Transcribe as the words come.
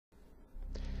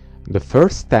The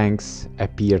first tanks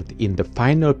appeared in the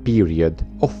final period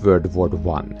of World War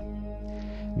I.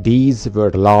 These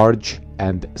were large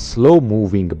and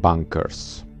slow-moving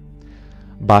bunkers.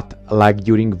 But like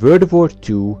during World War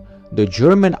II, the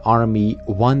German army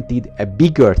wanted a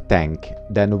bigger tank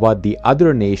than what the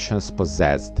other nations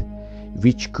possessed,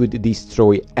 which could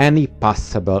destroy any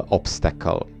possible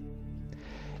obstacle.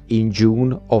 In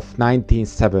June of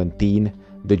 1917,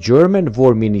 the German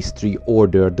War Ministry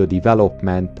ordered the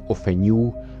development of a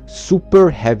new, super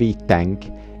heavy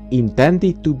tank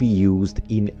intended to be used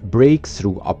in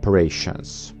breakthrough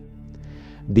operations.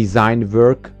 Design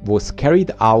work was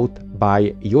carried out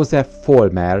by Josef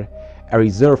Vollmer, a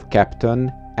reserve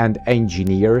captain and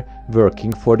engineer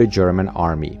working for the German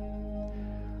army.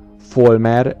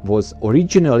 Vollmer was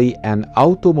originally an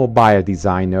automobile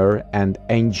designer and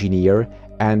engineer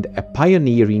and a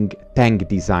pioneering tank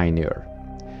designer.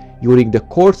 During the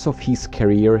course of his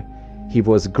career, he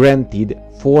was granted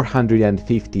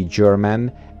 450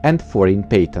 German and foreign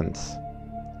patents.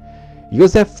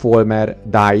 Josef Vollmer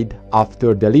died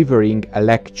after delivering a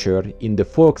lecture in the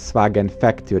Volkswagen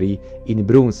factory in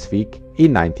Brunswick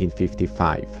in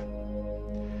 1955.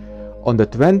 On the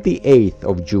 28th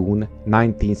of June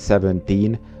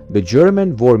 1917, the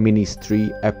German War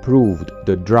Ministry approved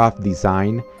the draft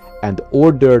design and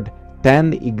ordered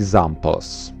 10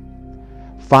 examples.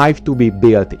 5 to be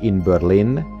built in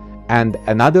Berlin and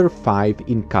another 5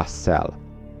 in Kassel.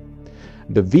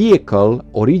 The vehicle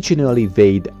originally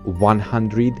weighed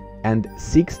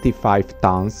 165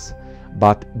 tons,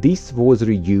 but this was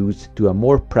reduced to a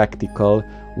more practical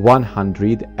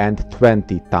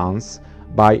 120 tons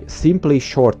by simply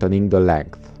shortening the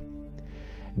length.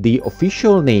 The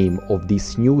official name of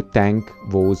this new tank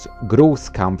was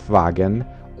Großkampfwagen,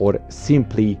 or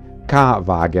simply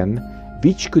K-Wagen,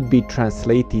 which could be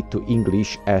translated to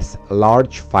English as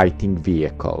large fighting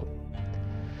vehicle.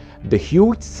 The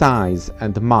huge size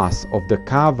and mass of the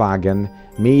K-Wagen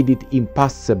made it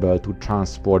impossible to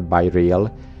transport by rail,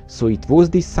 so it was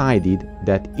decided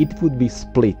that it would be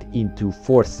split into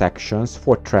 4 sections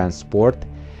for transport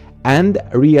and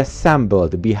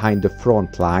reassembled behind the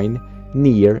front line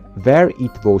near where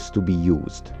it was to be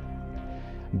used.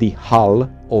 The hull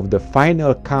of the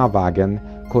final K-Wagen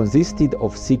consisted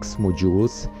of 6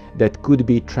 modules that could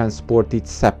be transported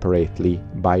separately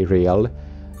by rail: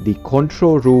 the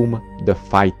control room, the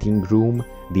fighting room,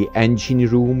 the engine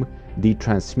room, the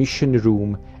transmission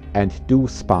room, and 2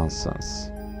 sponsons.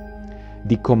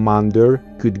 The commander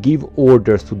could give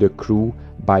orders to the crew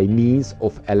by means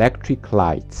of electric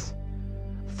lights.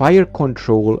 Fire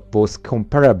control was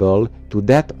comparable to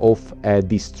that of a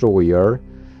destroyer,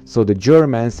 so the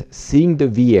Germans seeing the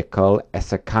vehicle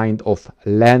as a kind of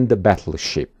land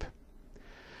battleship.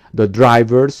 The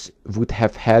drivers would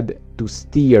have had to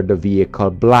steer the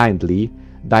vehicle blindly,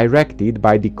 directed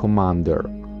by the commander.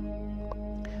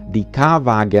 The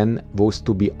K-Wagen was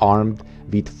to be armed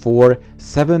with 4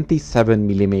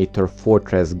 77mm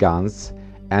Fortress guns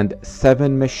and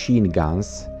 7 machine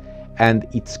guns, and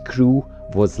its crew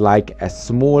was like a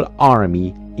small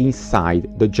army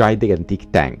inside the gigantic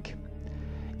tank.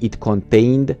 It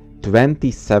contained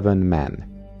 27 men,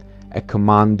 a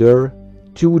commander,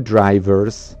 2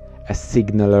 drivers, a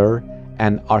signaller,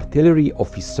 an artillery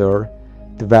officer,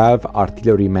 12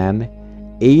 artillerymen,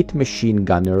 8 machine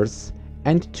gunners,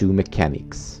 and 2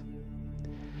 mechanics.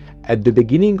 At the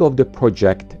beginning of the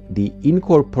project, the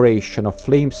incorporation of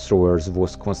flamethrowers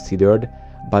was considered,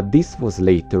 but this was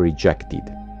later rejected.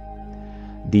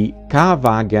 The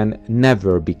K-Wagen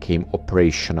never became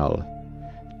operational.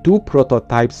 2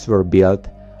 prototypes were built,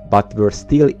 but were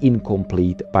still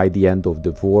incomplete by the end of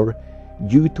the war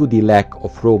due to the lack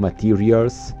of raw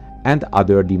materials and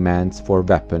other demands for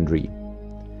weaponry.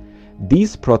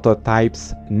 These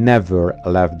prototypes never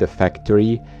left the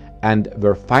factory and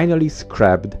were finally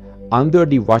scrapped under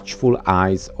the watchful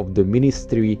eyes of the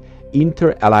Ministry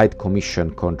Inter-Allied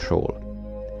Commission control.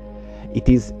 It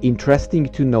is interesting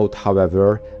to note,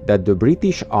 however, that the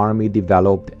British Army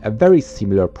developed a very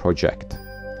similar project.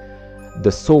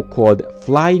 The so-called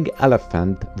Flying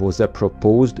Elephant was a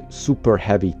proposed super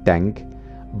heavy tank,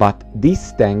 but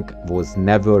this tank was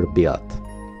never built.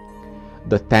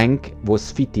 The tank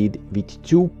was fitted with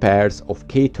 2 pairs of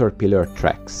Caterpillar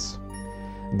tracks.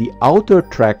 The outer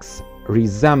tracks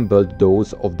resembled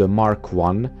those of the Mark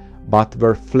I, but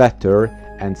were flatter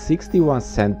and 61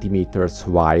 centimeters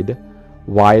wide,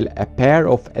 while a pair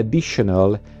of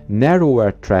additional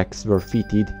narrower tracks were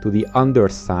fitted to the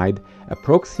underside,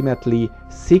 approximately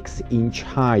 6 inches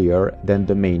higher than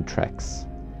the main tracks.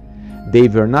 They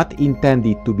were not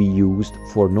intended to be used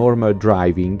for normal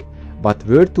driving, but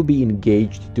were to be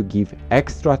engaged to give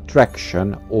extra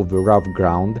traction over rough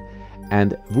ground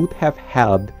and would have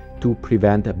helped to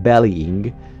prevent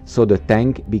bellying, so the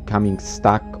tank becoming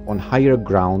stuck on higher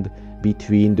ground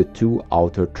between the two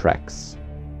outer tracks.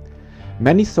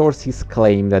 Many sources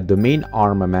claim that the main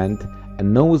armament, a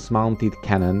nose-mounted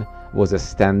cannon, was a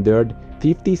standard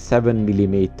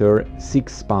 57mm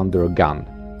 6-pounder gun.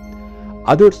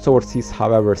 Other sources,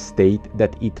 however, state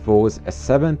that it was a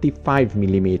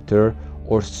 75mm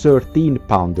or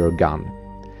 13-pounder gun.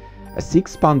 A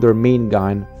 6-pounder main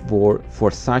gun for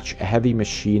such a heavy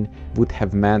machine would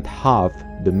have meant half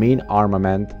the main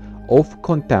armament of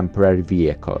contemporary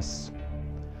vehicles.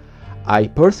 I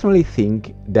personally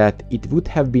think that it would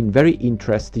have been very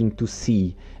interesting to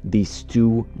see these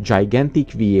two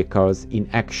gigantic vehicles in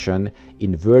action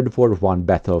in World War I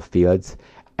battlefields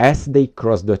as they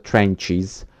cross the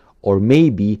trenches, or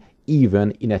maybe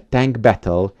even in a tank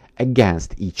battle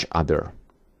against each other.